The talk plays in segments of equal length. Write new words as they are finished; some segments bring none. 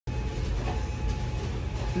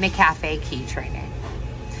McCafe key training.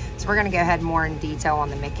 So we're gonna go ahead more in detail on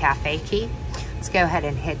the McCafe key. Let's go ahead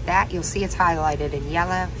and hit that. You'll see it's highlighted in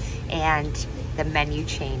yellow and the menu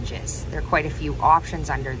changes. There are quite a few options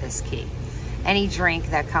under this key. Any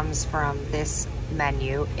drink that comes from this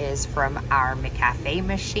menu is from our McCafe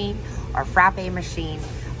machine, our frappe machine,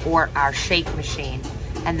 or our shake machine,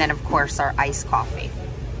 and then of course our iced coffee.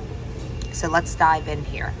 So let's dive in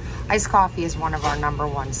here. Iced coffee is one of our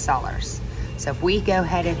 #1 sellers. So if we go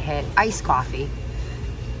ahead and hit iced coffee,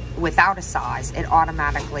 without a size, it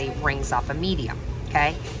automatically rings up a medium,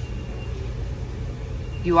 okay?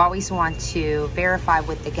 You always want to verify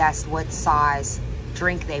with the guest what size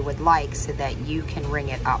drink they would like so that you can ring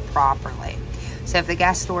it up properly. So if the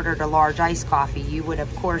guest ordered a large iced coffee, you would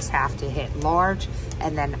of course have to hit large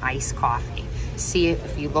and then iced coffee. See,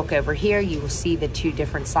 if you look over here, you will see the 2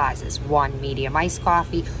 different sizes, 1 medium iced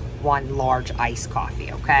coffee, 1 large iced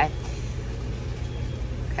coffee, okay?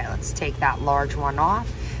 Okay, let's take that large one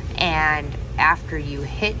off. And after you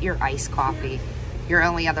hit your iced coffee, your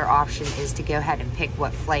only other option is to go ahead and pick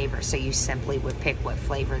what flavor. So you simply would pick what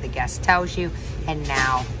flavor the guest tells you, and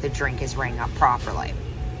now the drink is ringing up properly.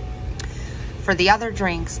 For the other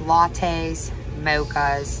drinks, lattes,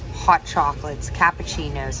 mochas, hot chocolates,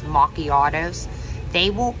 cappuccinos, macchiatos, they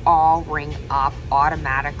will all ring up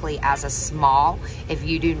automatically as a small if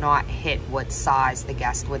you do not hit what size the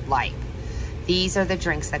guest would like. These are the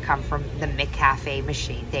drinks that come from the McCafe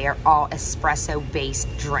machine. They are all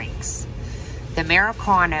espresso-based drinks. The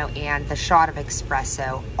Americano and the shot of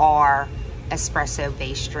espresso are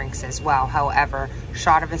espresso-based drinks as well. However,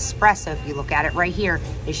 shot of espresso, if you look at it right here,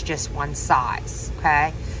 is just one size,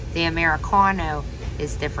 okay? The Americano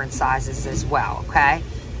is different sizes as well, okay?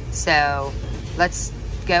 So let's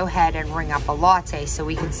go ahead and ring up a latte so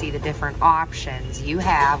we can see the different options you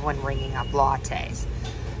have when ringing up lattes.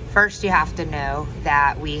 First, you have to know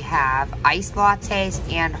that we have iced lattes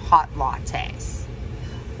and hot lattes.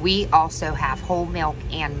 We also have whole milk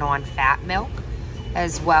and non-fat milk,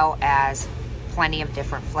 as well as plenty of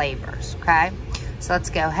different flavors, okay? So let's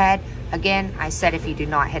go ahead. Again, I said if you do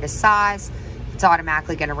not hit a size, it's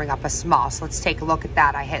automatically gonna ring up a small. So let's take a look at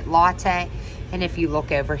that. I hit latte, and if you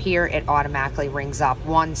look over here, it automatically rings up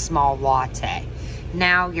 1 small latte.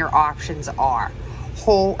 Now your options are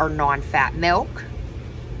whole or non-fat milk,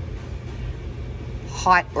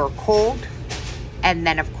 hot or cold, and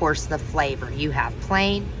then of course the flavor. You have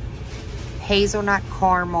plain, hazelnut,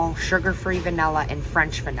 caramel, sugar-free vanilla, and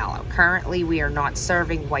French vanilla. Currently, we are not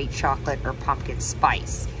serving white chocolate or pumpkin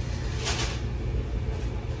spice.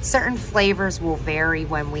 Certain flavors will vary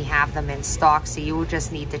when we have them in stock, so you will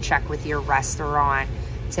just need to check with your restaurant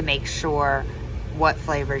to make sure what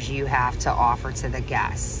flavors you have to offer to the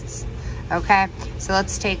guests. Okay, so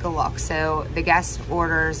let's take a look. So the guest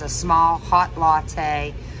orders a small hot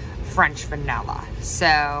latte, French vanilla.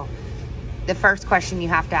 So the first question you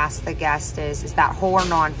have to ask the guest is that whole or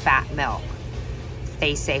non-fat milk? If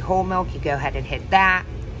they say whole milk, you go ahead and hit that.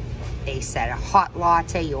 They said a hot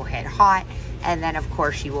latte, you'll hit hot, and then of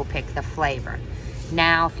course you will pick the flavor.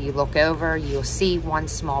 Now if you look over, you'll see 1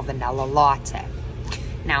 small vanilla latte.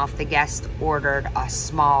 Now if the guest ordered a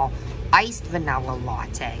small iced vanilla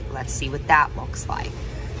latte, let's see what that looks like.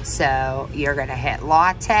 So you're gonna hit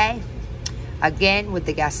latte. Again, with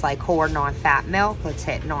the guests like whole or non-fat milk, let's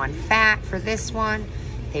hit non-fat for this one.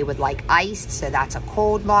 They would like iced, so that's a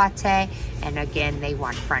cold latte. And again, they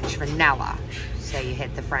want French vanilla. So you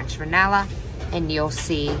hit the French vanilla, and you'll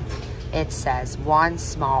see it says 1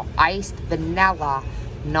 small iced vanilla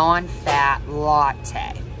non-fat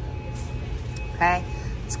latte. Okay,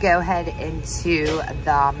 let's go ahead into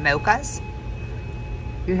the mochas.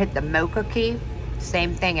 You hit the mocha key,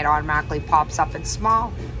 same thing, it automatically pops up in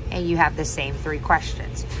small, and you have the same 3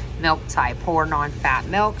 questions. Milk type, whole or non-fat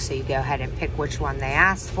milk, so you go ahead and pick which one they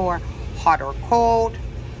asked for. Hot or cold,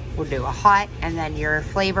 we'll do a hot, and then your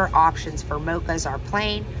flavor options for mochas are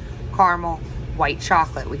plain, caramel, white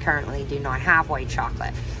chocolate. We currently do not have white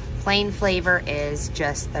chocolate. Plain flavor is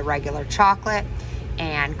just the regular chocolate,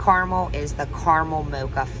 and caramel is the caramel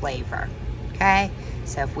mocha flavor, okay?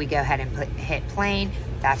 So if we go ahead and hit plain,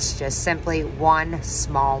 that's just simply 1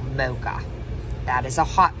 small mocha. That is a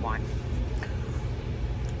hot one.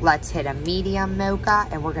 Let's hit a medium mocha,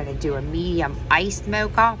 and we're gonna do a medium iced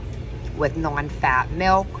mocha with non-fat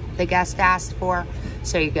milk the guest asked for.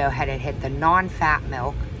 So you go ahead and hit the non-fat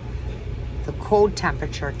milk, the cold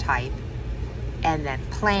temperature type, and then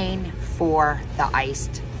plain for the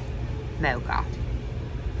iced mocha.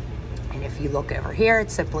 And if you look over here, it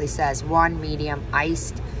simply says 1 medium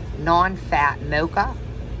iced non-fat mocha.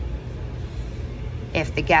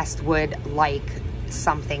 If the guest would like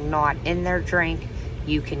something not in their drink,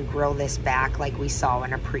 you can grill this back like we saw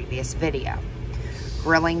in a previous video.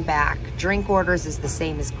 Grilling back drink orders is the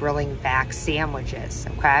same as grilling back sandwiches,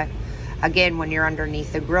 okay? Again, when you're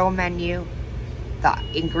underneath the grill menu, the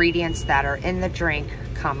ingredients that are in the drink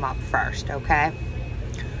come up first, okay?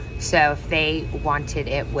 So if they wanted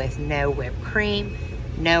it with no whipped cream,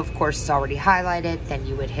 no, of course, it's already highlighted, then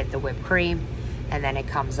you would hit the whipped cream, and then it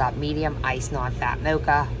comes up medium iced non-fat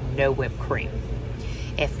mocha, no whipped cream.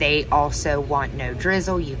 If they also want no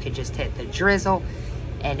drizzle, you could just hit the drizzle,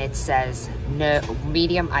 and it says no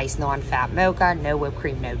medium iced non-fat mocha, no whipped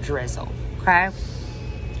cream, no drizzle, okay?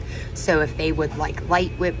 So if they would like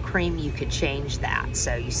light whipped cream, you could change that.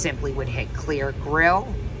 So you simply would hit clear grill,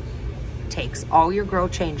 takes all your grill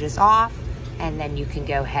changes off, and then you can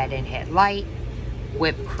go ahead and hit light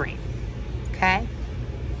whipped cream, okay?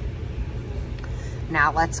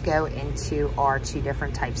 Now let's go into our two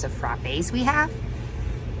different types of frappes we have.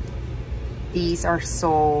 These are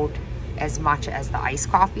sold as much as the iced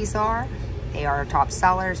coffees are. They are our top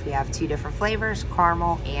sellers. We have two different flavors,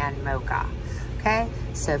 caramel and mocha. Okay,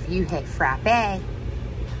 so if you hit frappe,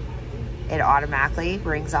 it automatically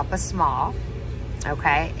brings up a small,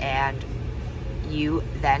 okay, and you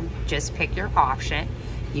then just pick your option.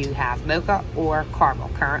 You have mocha or caramel.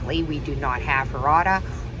 Currently, we do not have Harada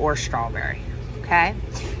or strawberry, okay?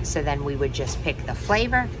 So then we would just pick the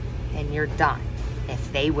flavor and you're done.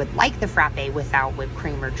 If they would like the frappe without whipped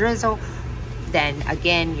cream or drizzle, then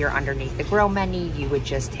again, you're underneath the grill menu, you would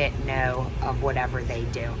just hit no of whatever they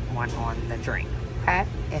do want on the drink, okay?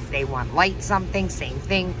 If they want light something, same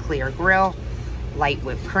thing, clear grill, light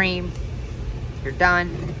whipped cream, you're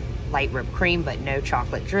done. Light whipped cream, but no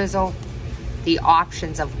chocolate drizzle. The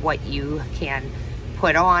options of what you can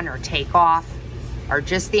put on or take off are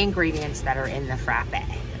just the ingredients that are in the frappe,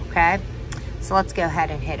 okay? So let's go ahead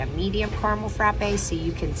and hit a medium caramel frappe so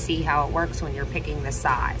you can see how it works when you're picking the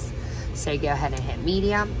size. So you go ahead and hit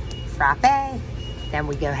medium, frappe, then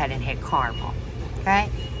we go ahead and hit caramel, okay?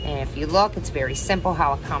 And if you look, it's very simple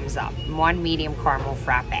how it comes up. One medium caramel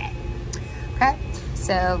frappe, okay?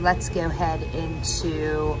 So let's go ahead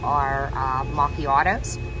into our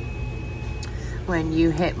macchiatos. When you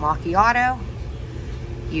hit macchiato,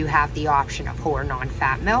 you have the option of whole or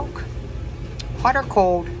non-fat milk, hot or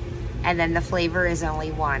cold, and then the flavor is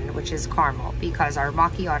only one, which is caramel, because our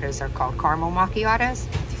macchiatos are called caramel macchiatos.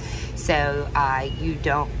 So you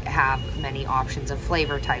don't have many options of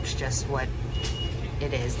flavor types, just what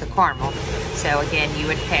it is, the caramel. So again, you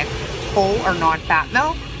would pick whole or non-fat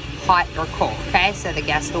milk, hot or cold, okay? So the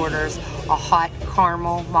guest orders a hot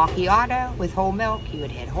caramel macchiato with whole milk, you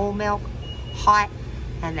would hit whole milk, hot,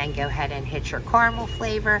 and then go ahead and hit your caramel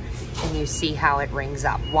flavor, and you see how it rings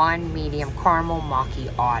up. One medium caramel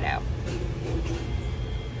macchiato.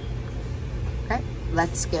 Okay,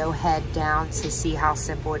 let's go head down to see how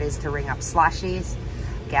simple it is to ring up slushies.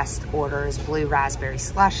 Guest orders blue raspberry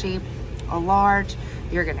slushie, a large.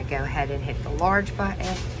 You're gonna go ahead and hit the large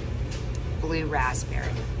button, blue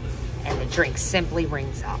raspberry, and the drink simply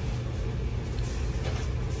rings up.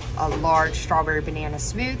 A large strawberry banana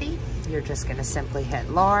smoothie, you're just gonna simply hit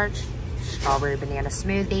large, strawberry banana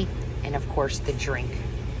smoothie, and of course the drink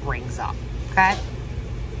rings up, okay?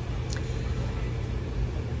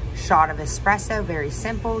 Shot of espresso, very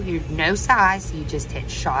simple. You no size, you just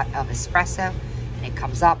hit shot of espresso, and it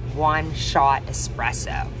comes up one shot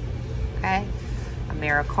espresso, okay?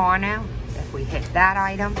 Americano, if we hit that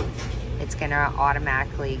item, it's gonna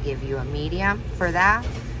automatically give you a medium for that.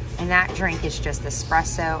 And that drink is just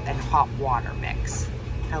espresso and hot water mix,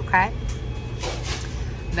 okay?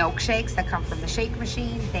 Milkshakes that come from the shake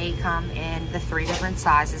machine, they come in the 3 different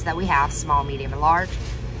sizes that we have, small, medium, and large.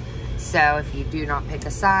 So if you do not pick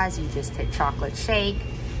a size, you just hit chocolate shake.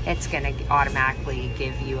 It's gonna automatically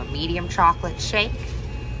give you a medium chocolate shake.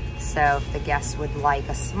 So if the guest would like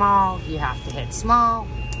a small, you have to hit small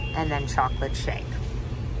and then chocolate shake,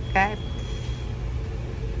 okay?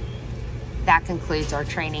 That concludes our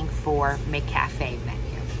training for McCafe Mix.